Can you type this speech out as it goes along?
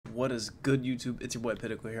What is good, YouTube? It's your boy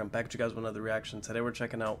Pinnacle here. I'm back with you guys with another reaction. Today we're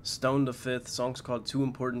checking out Stone the Fifth. Song's called Too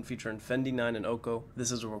Important, featuring Fendi9 and Ocho.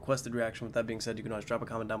 This is a requested reaction. With that being said, you can always drop a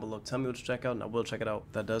comment down below. Tell me what to check out, and I will check it out.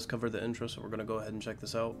 That does cover the intro, so we're gonna go ahead and check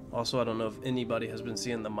this out. Also, I don't know if anybody has been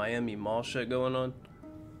seeing the Miami Mall shit going on.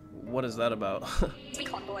 What is that about?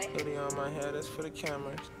 Hoodie on my head, that's for the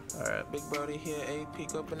cameras. Alright. Big brody here, 8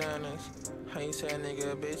 pico bananas. How you say a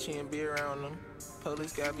nigga a bitch, he and be around them.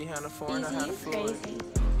 Police got behind the foreign, I had to floor it.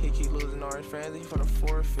 He keep losing all his friends, he finna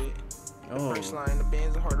forfeit. The first line, the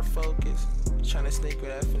bands are hard to focus. Tryna sneak with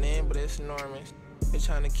F&N, but it's enormous. They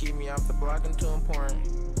tryna keep me off the block, I'm too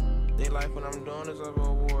important. They like what I'm doing deserve an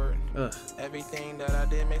award. Everything that I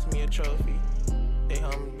did makes me a trophy. They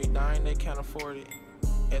help me be dying, they can't afford it.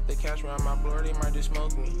 If they catch me on my blower, they might just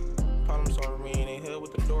smoke me. Problem solver me in they hood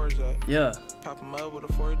with the doors up. Yeah. Pop him up with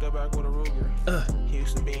a 40, double back with a Ruger. He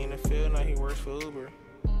used to be in the field, now he works for Uber.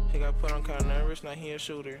 He got put on kinda nervous, now he a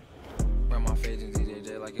shooter. Run my face in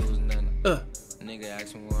DJJ like it was nothing. Nigga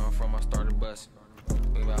asked me where I'm from, I started busting.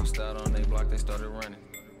 We bounced out on they block, they started running.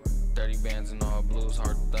 30 bands and all blues,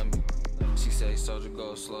 hard to thumb me. She say soldier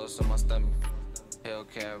go slow, so my stomach.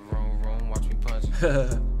 Hellcat, room, watch me punch.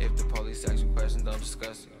 If the police ask you questions, don't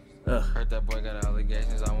discuss it. Heard that boy got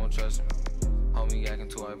allegations, I won't trust him. Homie acting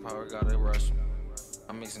too high power, gotta rush him.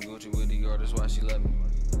 I'm mixing Gucci with Dior, that's why she love me.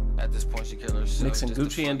 At this point, she kill herself. Mixing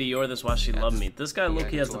Gucci and Dior, that's why she love me. This guy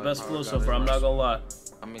low-key has the best flow so far, I'm not gonna lie.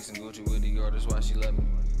 I'm mixing Gucci with Dior, that's why she love me.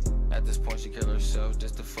 At this point, she kill herself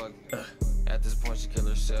just to fuck me. At this point, she kill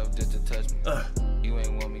herself just to touch me. You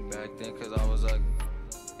ain't want me back then, cause I was ugly.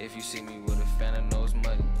 If you see me with a fan of nose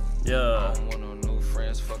money, I don't want no new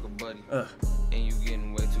friends, fuck a buddy. And you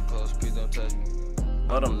getting way too close, please don't touch me.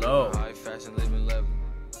 Let them know. High fashion, living level.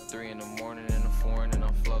 3 in the morning in the foreign and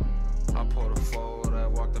I'm floating. I pour the fold, I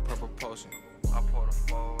walk the purple potion. I pour the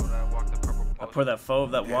fold, I walk the purple potion. I pour that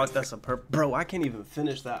faux, that walk, that's a Bro, I can't even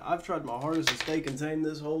finish that. I've tried my hardest to stay contained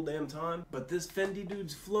this whole damn time, but this Fendi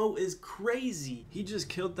dude's flow is crazy. He just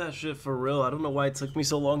killed that shit for real. I don't know why it took me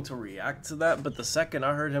so long to react to that, but the second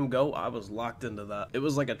I heard him go, I was locked into that. It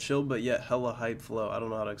was like a chill but yet hella hype flow. I don't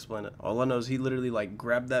know how to explain it. All I know is he literally like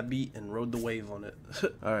grabbed that beat and rode the wave on it.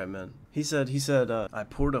 Alright, man. He said, I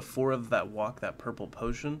poured a 4 of that walk, that purple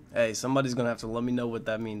potion. Hey, somebody's gonna have to let me know what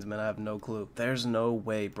that means, man. I have no clue. There's no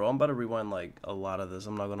way, bro. I'm about to rewind like a lot of this.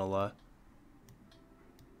 I'm not gonna lie.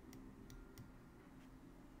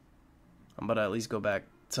 I'm about to at least go back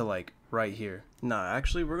to like right here. Nah,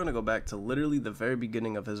 actually, we're gonna go back to literally the very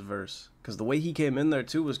beginning of his verse. Cause the way he came in there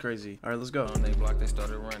too was crazy. Alright, let's go. On they block, they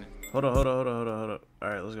started running. Hold on.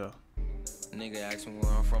 Alright, let's go. Nigga asked me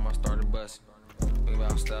where I'm from, I started busting. We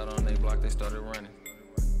bounced out on they block, they started running.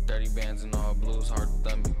 30 bands and all blues, hard to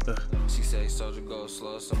thumb me. She say soldier go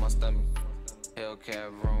slow, so my stomach. Hellcat,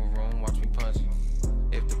 room, watch me punch.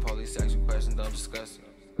 If the police ask you questions, don't discuss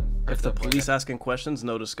it. If the police asking questions,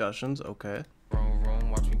 no discussions, okay. Room,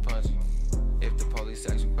 watch me punch. If the police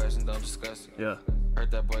ask you questions, don't discuss it. Yeah. Heard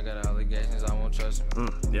that boy got allegations, I won't trust him.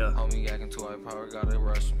 Yeah. Homie acting too high power, gotta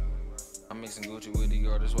rush him. I'm mixing Gucci with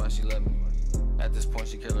Dior, that's why she love me. At this point,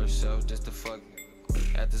 she kill herself just to fuck me.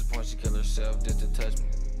 At this point, she kill herself just to touch me.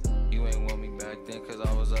 You ain't want me back then, cause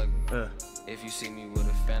I was ugly. If you see me with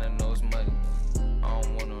a fan of nose money, I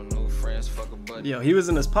don't want no new friends, fuck a buddy. Yo, he was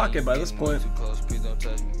in his pocket by this point. Too close, please don't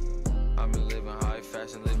touch me. I've been living high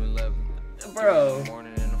fashion, living level. Bro, in the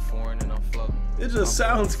morning in the foreign and I'm floating. It just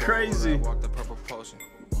sounds crazy. I walk the purple potion.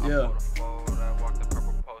 Yeah. I walk the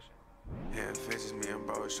purple potion. Yeah, it fishes me and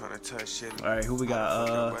bro was trying to touch shit. Alright, who we got?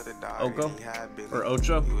 Ocho? Or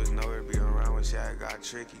Ocho? He was nowhere to be around when shit got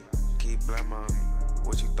tricky. Keep blaming on me.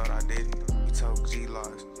 What you thought I didn't? We told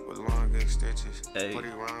G-locks with long extensions. Hey. Put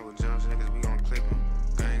it around with jumps, niggas, we gon' clip him.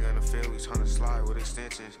 Gang in the field, we tryna slide with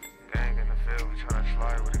extensions. Gang in the field, we tryna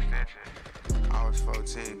slide with extensions. I was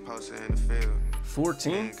 14, posted in the field.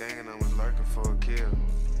 14? Gang and them was lurking for a kill.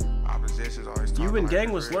 Opposition's always talking. You and like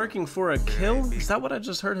Gang was lurking for a kill? Is that what I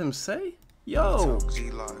just heard him say? Yo.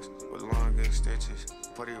 G-locks with long extensions.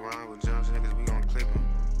 Put it around with jumps, niggas, we gon' clip him.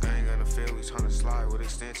 Gang in the field, we tryna slide with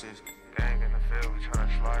extensions. Gang in the field, we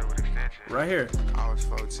tryna slide with extensions. Right here. I was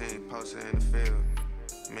 14, posted in the field.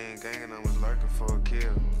 Me and Gang and them was lurking for a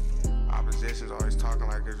kill. Opposition's always talking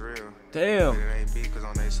like it's real. Damn. But it ain't beef, cause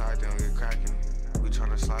on their side they don't get cracking. We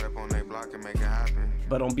tryna slide up on their block and make it happen.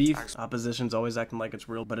 But on beef, opposition's always acting like it's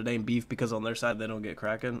real, but it ain't beef because on their side they don't get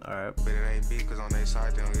cracking. Alright. But it ain't beef, cause on their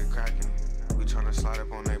side they don't get cracking. We tryna slide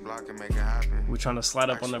up on their block and make it happen. We tryna slide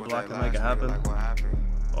up on their block and make it happen. Like what happened?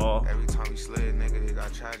 Oh. Every time he slid, nigga, it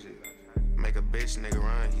got tragic. Make a bitch nigga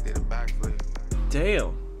run, he did a backflip.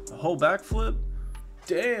 Damn. A whole backflip?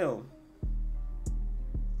 Damn.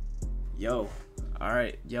 Yo.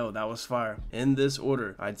 Alright, yo, that was fire. In this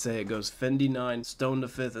order, I'd say it goes Fendi9, Stone the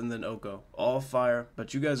Fifth, and then Ocho. All fire,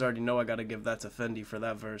 but you guys already know I gotta give that to Fendi for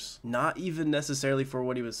that verse. Not even necessarily for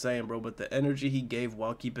what he was saying, bro, but the energy he gave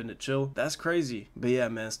while keeping it chill, that's crazy. But yeah,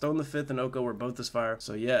 man, Stone the Fifth and Ocho were both as fire.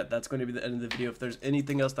 So yeah, that's going to be the end of the video. If there's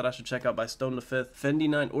anything else that I should check out by Stone the Fifth,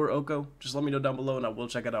 Fendi9, or Ocho, just let me know down below and I will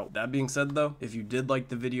check it out. That being said though, if you did like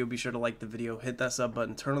the video, be sure to like the video, hit that sub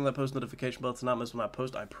button, turn on that post notification bell to not miss when I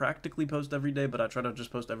post. I practically post every day, but I try to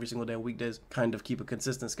just post every single day on weekdays, kind of keep a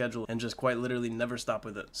consistent schedule and just quite literally never stop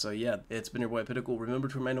with it. So yeah, it's been your boy Pinnacle. Remember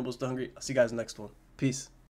to remain almost hungry. I'll see you guys in the next one. Peace.